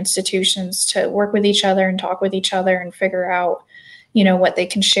 neighboring institutions to work with each other and talk with each other and figure out, you know, what they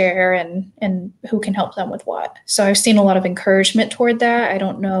can share and who can help them with what. So I've seen a lot of encouragement toward that. I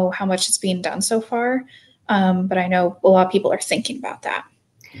don't know how much is being done so far, but I know a lot of people are thinking about that.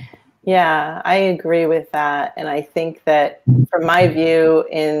 Yeah, I agree with that. And I think that from my view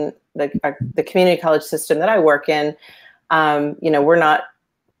in the community college system that I work in, you know, we're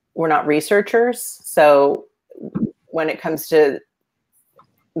not researchers. So when it comes to,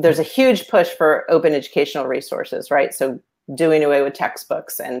 there's a huge push for open educational resources, right? So doing away with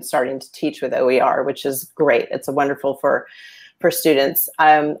textbooks and starting to teach with OER, which is great. It's wonderful for students.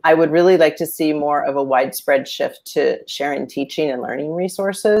 I would really like to see more of a widespread shift to sharing teaching and learning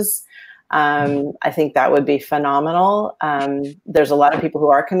resources. I think that would be phenomenal. There's a lot of people who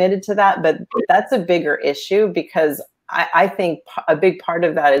are committed to that, but that's a bigger issue because I think a big part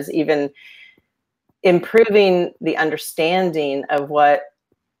of that is even improving the understanding of what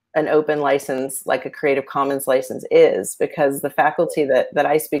an open license, like a Creative Commons license, is, because the faculty that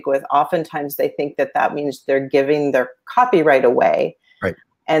I speak with, oftentimes they think that that means they're giving their copyright away. Right.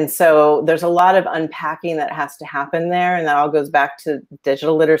 And so there's a lot of unpacking that has to happen there. And that all goes back to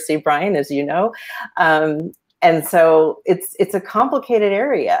digital literacy, Brian, as you know. And so it's a complicated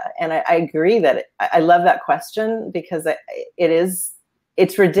area. And I agree that I love that question because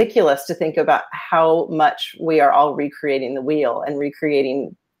it's ridiculous to think about how much we are all recreating the wheel and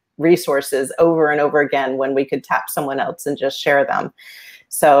recreating resources over and over again when we could tap someone else and just share them.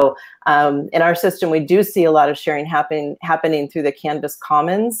 So in our system, we do see a lot of sharing happening through the Canvas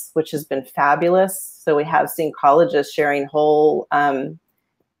Commons, which has been fabulous. So we have seen colleges sharing whole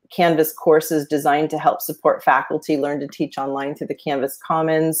Canvas courses designed to help support faculty learn to teach online through the Canvas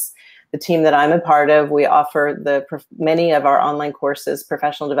Commons. The team that I'm a part of, we offer many of our online courses,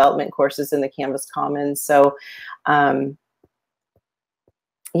 professional development courses in the Canvas Commons. So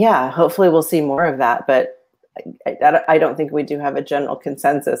yeah, hopefully we'll see more of that, but I don't think we do have a general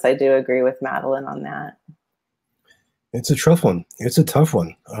consensus. I do agree with Madeline on that. It's a tough one. It's a tough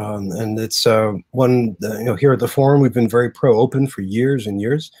one. And it's one, you know, here at the forum, we've been very pro-open for years and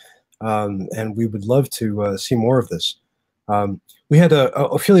years. And we would love to see more of this. We had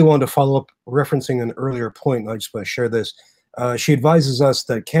Ophelia wanted to follow up referencing an earlier point. I just want to share this. She advises us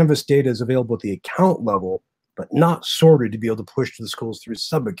that Canvas data is available at the account level, but not sorted to be able to push to the schools through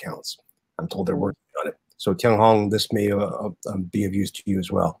sub-accounts. I'm told they're working on it. So Tiang Hong, this may be of use to you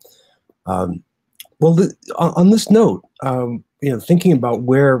as well. Well, on this note, you know, thinking about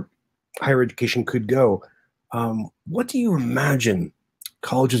where higher education could go, what do you imagine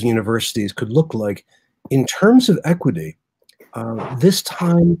colleges and universities could look like in terms of equity this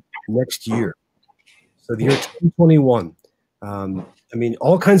time next year? So the year 2021. I mean,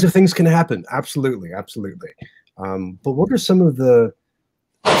 all kinds of things can happen. Absolutely, absolutely. But what are some of the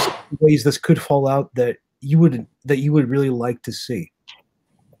ways this could fall out that you would really like to see?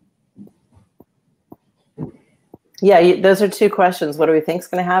 Yeah, those are two questions. What do we think is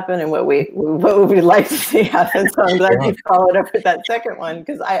going to happen, and what would we like to see happen? So I'm glad you followed up with that second one,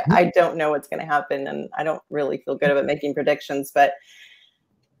 because I don't know what's going to happen, and I don't really feel good about making predictions. But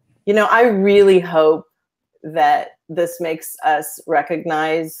you know, I really hope that this makes us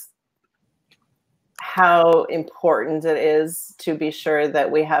recognize how important it is to be sure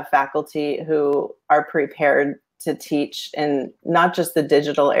that we have faculty who are prepared to teach in not just the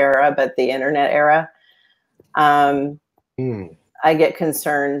digital era, but the internet era. I get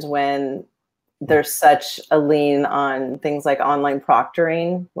concerned when there's such a lean on things like online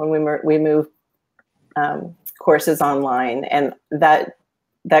proctoring when we move courses online, and that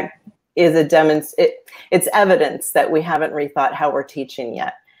is it's evidence that we haven't rethought how we're teaching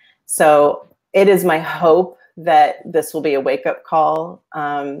yet. So it is my hope that this will be a wake-up call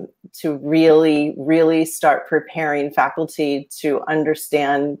to really, really start preparing faculty to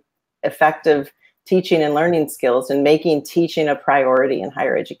understand effective teaching and learning skills and making teaching a priority in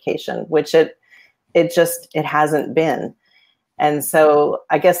higher education, which it hasn't been. And so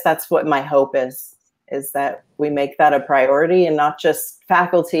I guess that's what my hope is that we make that a priority, and not just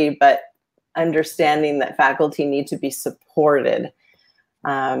faculty, but understanding that faculty need to be supported.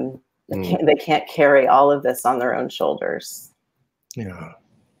 They can't carry all of this on their own shoulders. Yeah.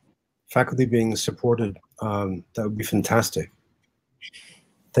 Faculty being supported, that would be fantastic.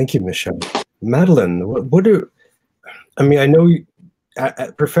 Thank you, Michelle. Madeline, I know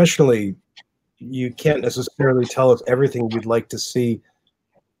professionally, you can't necessarily tell us everything you'd like to see,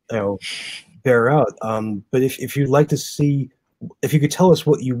 bear out. But if you'd like to see, if you could tell us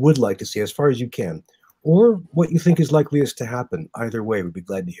what you would like to see as far as you can, or what you think is likeliest to happen, either way, we'd be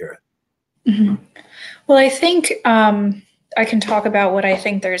glad to hear it. Mm-hmm. Well, I think I can talk about what I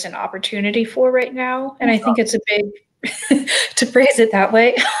think there's an opportunity for right now. And I think it's a big, to phrase it that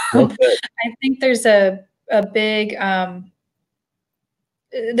way, I think there's a big,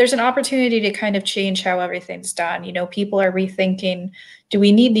 there's an opportunity to kind of change how everything's done. People are rethinking, do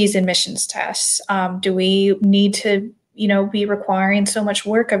we need these admissions tests? Do we need to, be requiring so much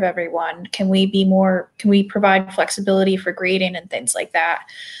work of everyone? Can we provide flexibility for grading and things like that?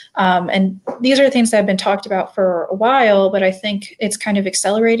 And these are things that have been talked about for a while, but I think it's kind of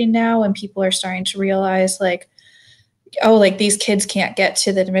accelerating now, and people are starting to realize these kids can't get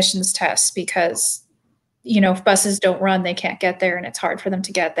to the admissions tests because, if buses don't run, they can't get there and it's hard for them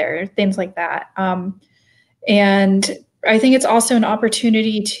to get there, things like that. And I think it's also an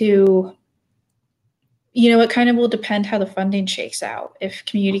opportunity to, it kind of will depend how the funding shakes out. If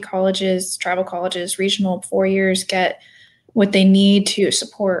community colleges, tribal colleges, regional 4-years get what they need to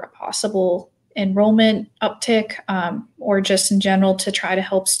support a possible enrollment uptick, or just in general to try to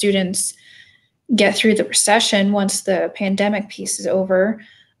help students get through the recession once the pandemic piece is over,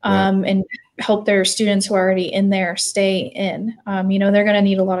 and help their students who are already in there stay in. They're going to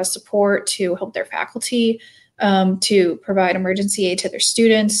need a lot of support to help their faculty, to provide emergency aid to their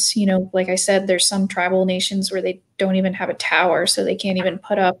students. Like I said, there's some tribal nations where they don't even have a tower, so they can't even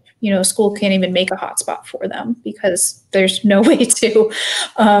put up, school can't even make a hotspot for them because there's no way to.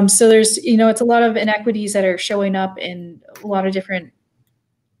 So there's, it's a lot of inequities that are showing up in a lot of different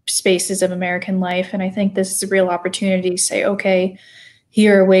spaces of American life. And I think this is a real opportunity to say, okay,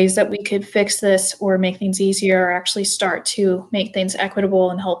 here are ways that we could fix this or make things easier, or actually start to make things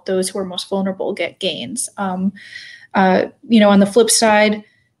equitable and help those who are most vulnerable get gains. On the flip side,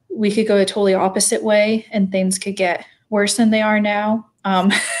 we could go a totally opposite way and things could get worse than they are now,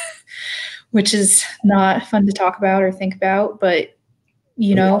 which is not fun to talk about or think about. But,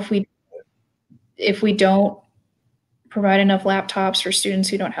 if we don't provide enough laptops for students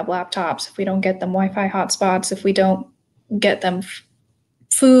who don't have laptops, if we don't get them Wi-Fi hotspots, if we don't get them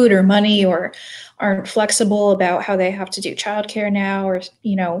food or money, or aren't flexible about how they have to do childcare now, or,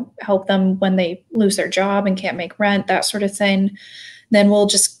 help them when they lose their job and can't make rent, that sort of thing, then we'll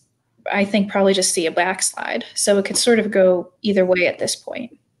just, I think, probably just see a backslide. So it could sort of go either way at this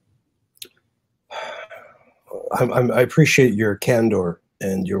point. I appreciate your candor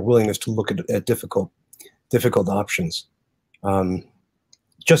and your willingness to look at difficult options.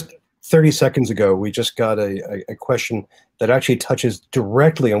 Just 30 seconds ago, we just got a question that actually touches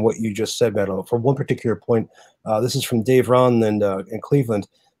directly on what you just said, Madeline, for one particular point. This is from Dave Ron in Cleveland.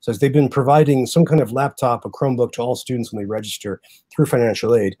 Says they've been providing some kind of laptop, a Chromebook to all students when they register through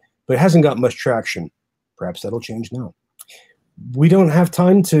financial aid, but it hasn't got much traction. Perhaps that'll change now. We don't have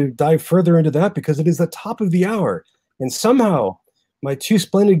time to dive further into that because it is the top of the hour. And somehow, my two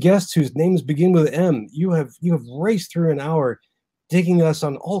splendid guests whose names begin with M, you have raced through an hour digging us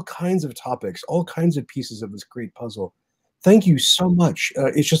on all kinds of topics, all kinds of pieces of this great puzzle. Thank you so much.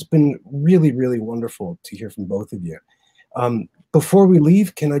 It's just been really, really wonderful to hear from both of you. Before we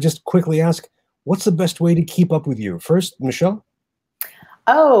leave, can I just quickly ask, what's the best way to keep up with you? First, Michelle?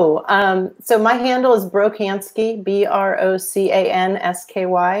 So my handle is Brocansky, Brocansky,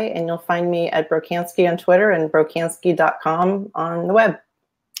 and you'll find me at Brocansky on Twitter and brocansky.com on the web.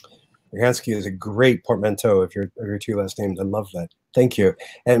 Pacansky is a great portmanteau of your two last names. I love that. Thank you.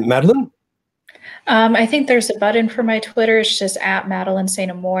 And Madeline? I think there's a button for my Twitter. It's just at Madeline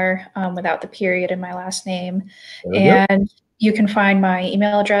St. Amour, without the period in my last name. And you can find my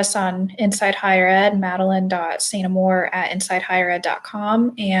email address on Inside Higher Ed,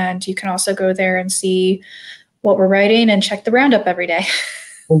 madeline.stainamour@insidehighered.com. And you can also go there and see what we're writing and check the roundup every day.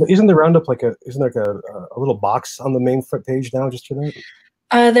 Well, isn't the roundup like a little box on the main front page now just for that?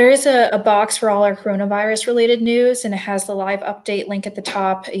 There is a box for all our coronavirus related news, and it has the live update link at the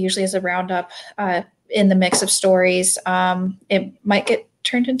top. It usually has a roundup in the mix of stories. It might get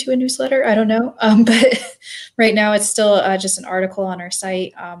turned into a newsletter. I don't know. But right now it's still just an article on our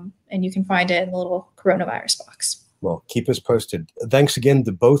site, and you can find it in the little coronavirus box. Well, keep us posted. Thanks again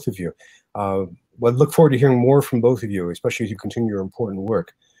to both of you. Well, look forward to hearing more from both of you, especially as you continue your important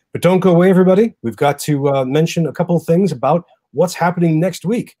work. But don't go away, everybody. We've got to mention a couple of things about what's happening next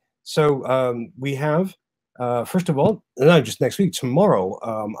week. So we have, first of all, not just next week, tomorrow,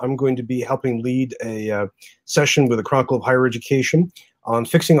 I'm going to be helping lead a session with the Chronicle of Higher Education on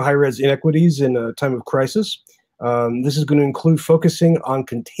fixing higher ed's inequities in a time of crisis. This is going to include focusing on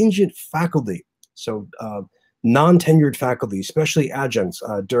contingent faculty, so non-tenured faculty, especially adjuncts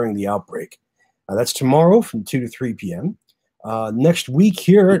during the outbreak. That's tomorrow from 2 to 3 p.m. Next week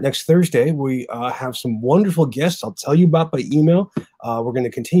here, next Thursday, we have some wonderful guests I'll tell you about by email. We're going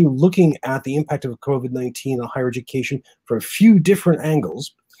to continue looking at the impact of COVID-19 on higher education from a few different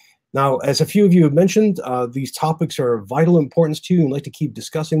angles. Now, as a few of you have mentioned, these topics are of vital importance to you and like to keep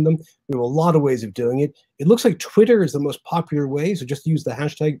discussing them. We have a lot of ways of doing it. It looks like Twitter is the most popular way, so just use the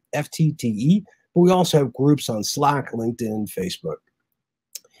hashtag FTTE. But we also have groups on Slack, LinkedIn, Facebook.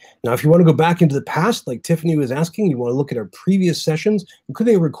 Now, if you want to go back into the past, like Tiffany was asking, you want to look at our previous sessions,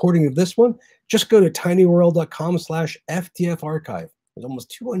 including a recording of this one, just go to tinyurl.com/FTF archive. There's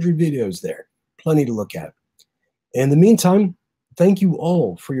almost 200 videos there. Plenty to look at. In the meantime, thank you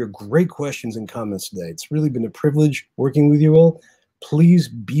all for your great questions and comments today. It's really been a privilege working with you all. Please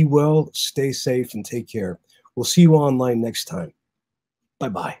be well, stay safe, and take care. We'll see you online next time.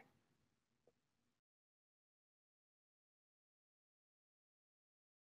 Bye-bye.